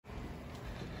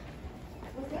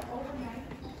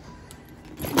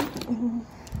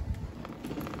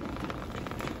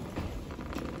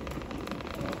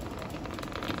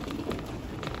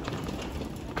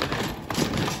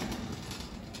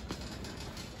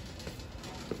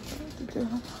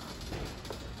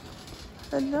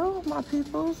Hello, my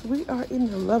peoples. We are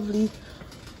in the lovely.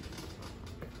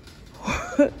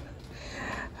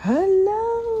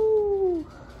 Hello,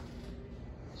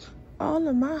 all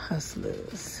of my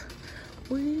hustlers.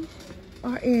 We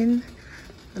are in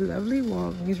the lovely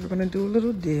Walgreens. We're gonna do a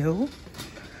little deal.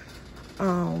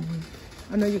 I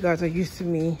know you guys are used to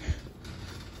me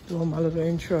doing my little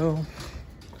intro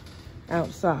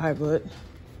outside, but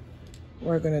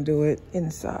we're gonna do it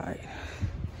inside.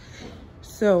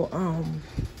 So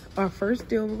our first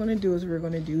deal we're gonna do is we're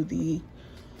gonna do the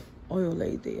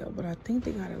Olay deal, but I think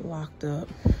they got it locked up,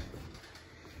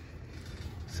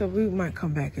 so we might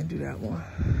come back and do that one.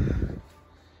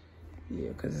 Yeah,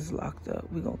 because it's locked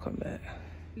up. We're gonna come back.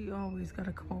 We always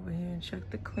gotta come over here and check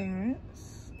the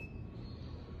clearance.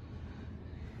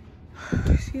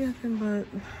 See nothing but,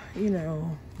 you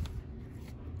know,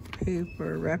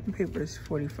 paper. Wrapping paper is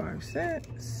 45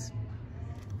 cents.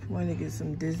 If you want to get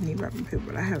some Disney wrapping paper,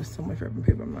 but I have so much wrapping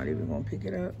paper, I'm not even gonna pick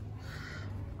it up.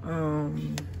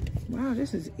 Wow,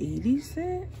 this is 80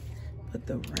 cents, but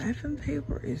the wrapping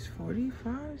paper is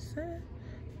 45 cents.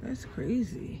 That's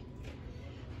crazy.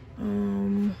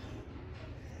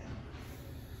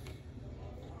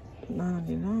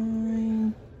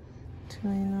 $9.99,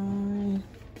 $2.99,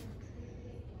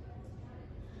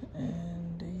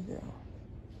 and there you go.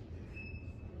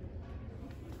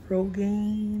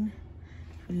 Rogaine,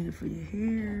 if you need it for your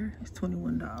hair, it's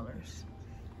 $21.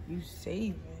 You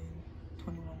saving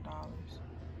 $21.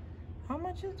 How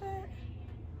much is that?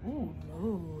 Oh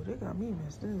no, they got me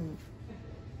messed up.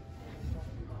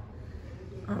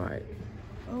 All right.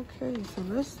 Okay, so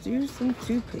let's do some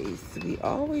toothpaste. We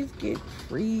always get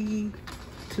free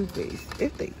toothpaste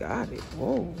if they got it.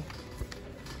 Whoa.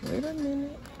 Wait a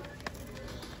minute.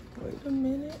 Wait a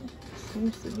minute.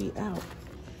 Seems to be out.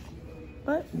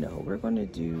 But no, we're going to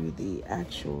do the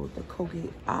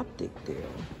Colgate Optic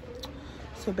deal.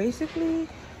 So basically,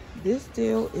 this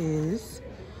deal is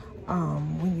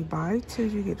when you buy two,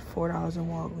 you get $4 in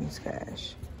Walgreens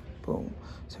cash. Boom.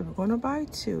 So we're going to buy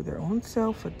two. They're on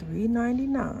sale for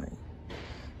 $3.99.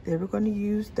 Then we're going to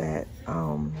use that.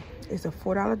 It's a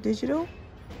 $4 digital.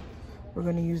 We're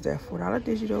going to use that $4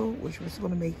 digital, which was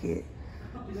going to make it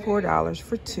 $4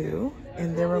 for two.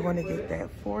 And then we're going to get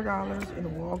that $4 in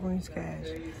Walgreens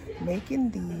cash, making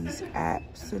these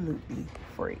absolutely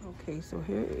free. Okay, so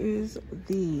here is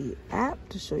the app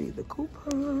to show you the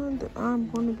coupon that I'm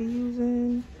going to be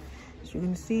using. As you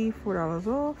can see, $4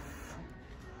 off.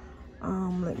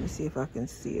 Let me see if I can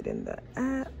see it in the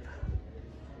app.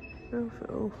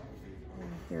 Oh,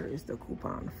 here is the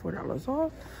coupon, $4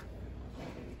 off.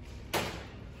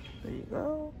 There you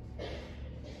go.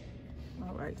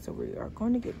 All right, so we are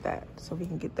going to get that, so we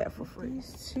can get that for free.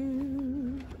 These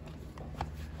two.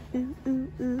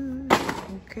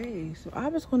 Okay, so I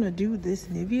was going to do this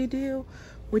Nivea deal,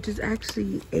 which is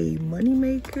actually a money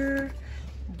maker,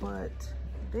 but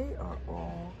they are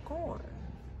all gone.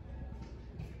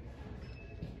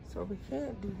 So we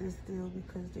can't do this deal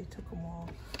because they took them all.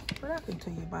 But I can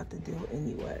tell you about the deal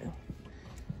anyway.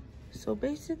 So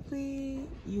basically,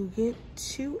 you get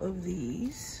two of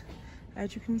these.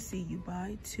 As you can see, you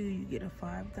buy two, you get a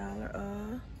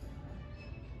 $5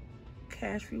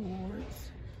 cash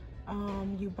rewards.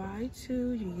 You buy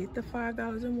two, you get the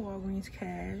 $5 in Walgreens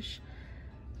cash.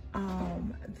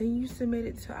 Then you submit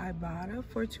it to Ibotta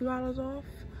for $2 off,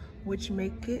 which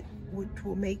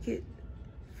will make it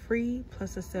free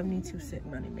plus a 72-cent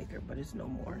money maker, but it's no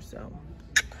more, so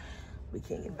we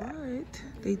can't get that. But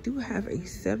they do have a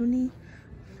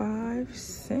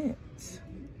 75-cent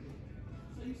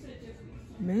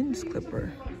men's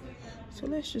clipper, so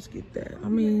let's just get that. I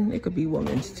mean, it could be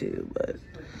women's too, but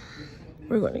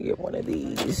we're gonna get one of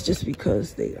these just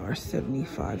because they are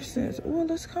 75 cents. Well,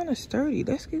 that's kind of sturdy.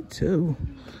 Let's get two.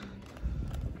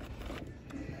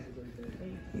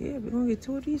 Yeah, we're gonna get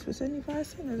two of these for 75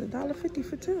 cents. That's $1.50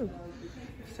 for two.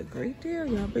 It's a great deal.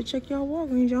 Y'all better check y'all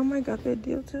Walgreens. Y'all might got that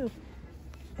deal too.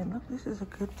 And look, this is a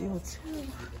good deal too.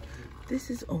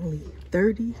 This is only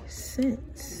 30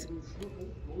 cents.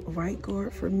 Right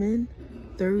guard for men,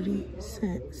 30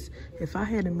 cents. If I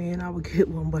had a man, I would get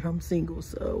one, but I'm single,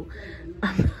 so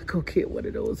I'm not gonna get one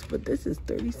of those. But this is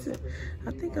 30 cents.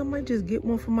 I think I might just get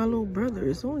one for my little brother.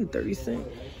 It's only 30 cents.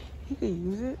 He could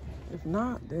use it. If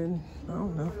not, then I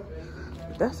don't know.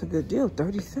 But that's a good deal,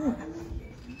 30 cents.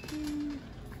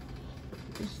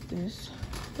 Is this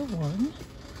the one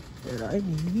that I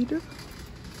need?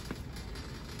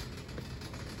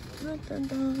 Dun, dun,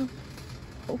 dun.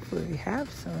 Hopefully they have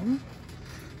some.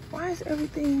 Why is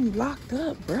everything locked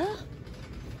up, bruh?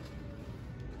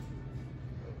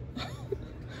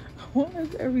 Why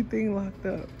is everything locked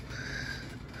up?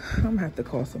 I'm gonna have to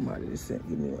call somebody to give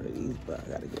me one of these, but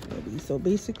I gotta get one of these. So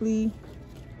basically,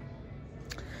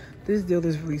 this deal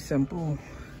is really simple.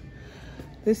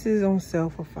 This is on sale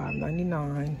for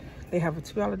 $5.99. They have a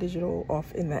 $2 digital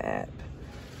off in the app,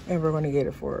 and we're gonna get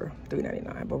it for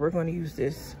 $3.99. But we're gonna use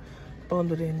this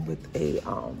bundled in with a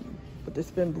with the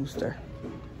spin booster.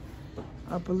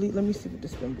 I believe. Let me see what the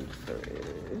spin booster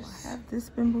is. I have this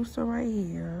spin booster right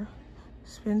here.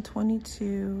 Spend 22,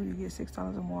 you get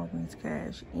 $6 in Walgreens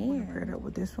cash. And pair it up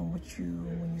with this one,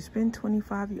 when you spend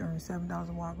 25, you earn $7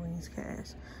 in Walgreens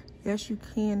cash. Yes, you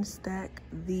can stack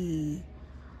the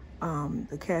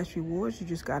cash rewards. You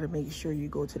just got to make sure you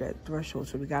go to that threshold.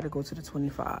 So we got to go to the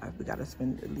 25. We got to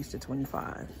spend at least the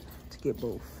 25 to get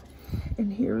both.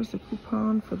 And here's the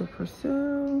coupon for the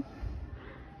Persil,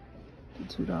 the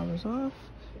 $2 off.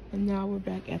 And now we're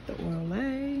back at the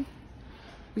Olay.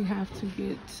 We have to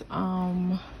get,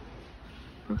 we're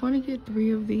going to get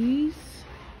 3 of these.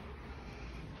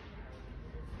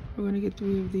 We're going to get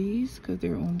 3 of these because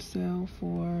they're on sale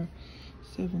for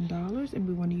 $7, and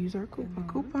we want to use our coupon. Our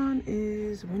coupon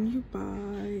is when you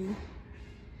buy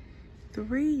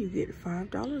 3, you get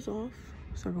 $5 off.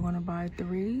 So we're going to buy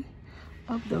 3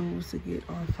 of those to get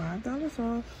our $5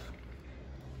 off.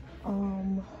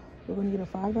 We're going to get a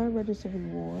 $5 register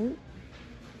reward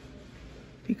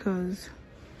because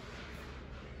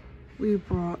we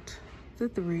brought the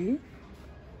 3,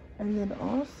 and then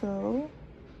also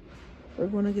we're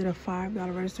going to get a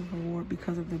 $5 register reward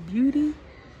because of the beauty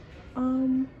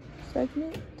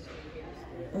segment.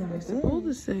 And it's supposed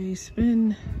to say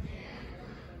spend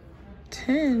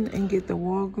 10 and get the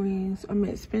Walgreens. I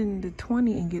mean, spend the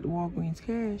 20 and get Walgreens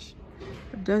cash.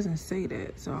 It doesn't say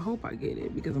that, so I hope I get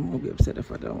it because I'm gonna be upset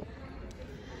if I don't.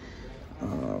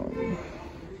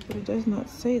 But it does not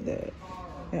say that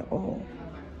at all.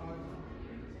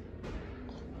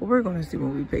 Well, we're gonna see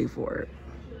when we pay for it.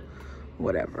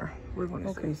 Whatever. We're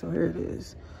gonna see. Okay, so here it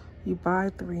is. You buy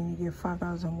 3 and you get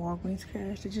 $5 in Walgreens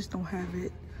cash. They just don't have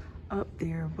it up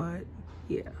there, but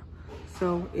yeah.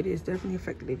 So it is definitely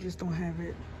effective. They just don't have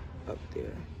it up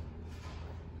there.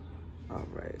 All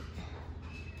right.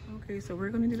 Okay, so we're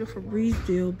gonna do the Febreze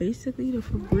deal. Basically, the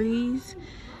Febreze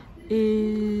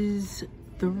is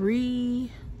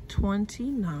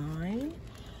 $3.29.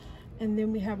 And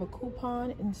then we have a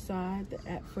coupon inside the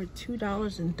app for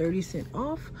 $2.30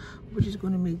 off, which is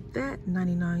going to make that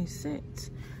 99 cents.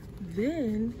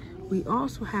 Then we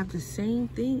also have the same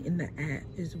thing in the app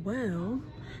as well.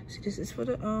 So this is for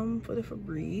the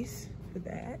Febreze, for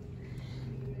that.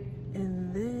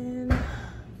 And then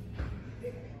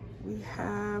we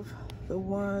have the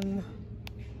one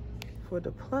for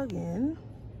the plug-in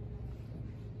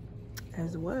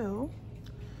as well,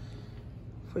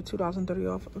 for $2.30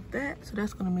 off of that. So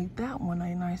that's gonna make that one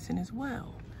 99 cents as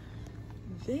well.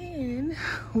 Then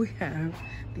we have,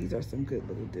 these are some good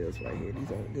little deals right here.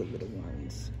 These are good little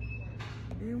ones.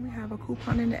 Then we have a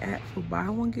coupon in the app for buy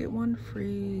one, get one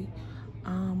free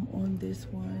on this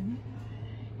one.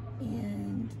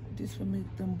 And this will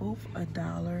make them both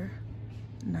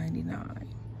 $1.99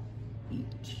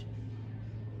 each.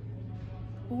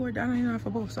 Or $1.99 for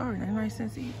both, sorry, 99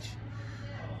 cents each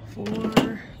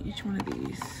for each one of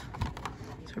these.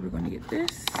 So we're gonna get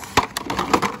this.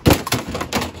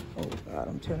 Oh God,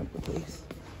 I'm tearing up the place.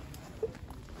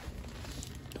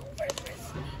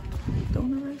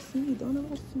 Don't arrest me, don't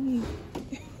arrest me.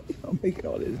 I'm making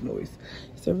all this noise.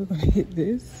 So we're gonna get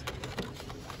this.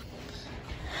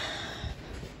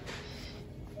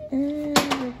 And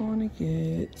we're gonna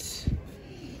get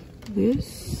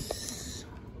this.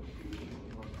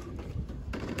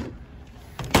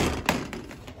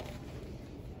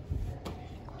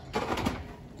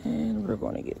 And we're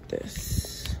gonna get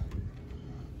this.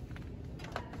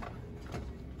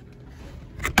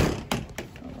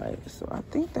 All right, so I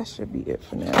think that should be it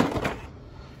for now.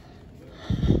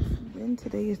 Then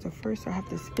today is the first I have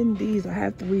to spin these. I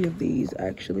have 3 of these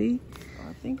actually.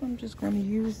 I think I'm just gonna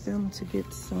use them to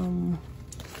get some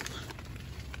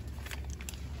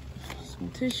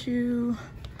tissue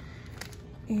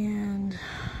and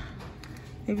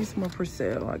maybe some more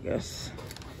Persil, I guess.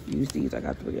 Use these, I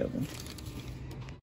got 3 of them.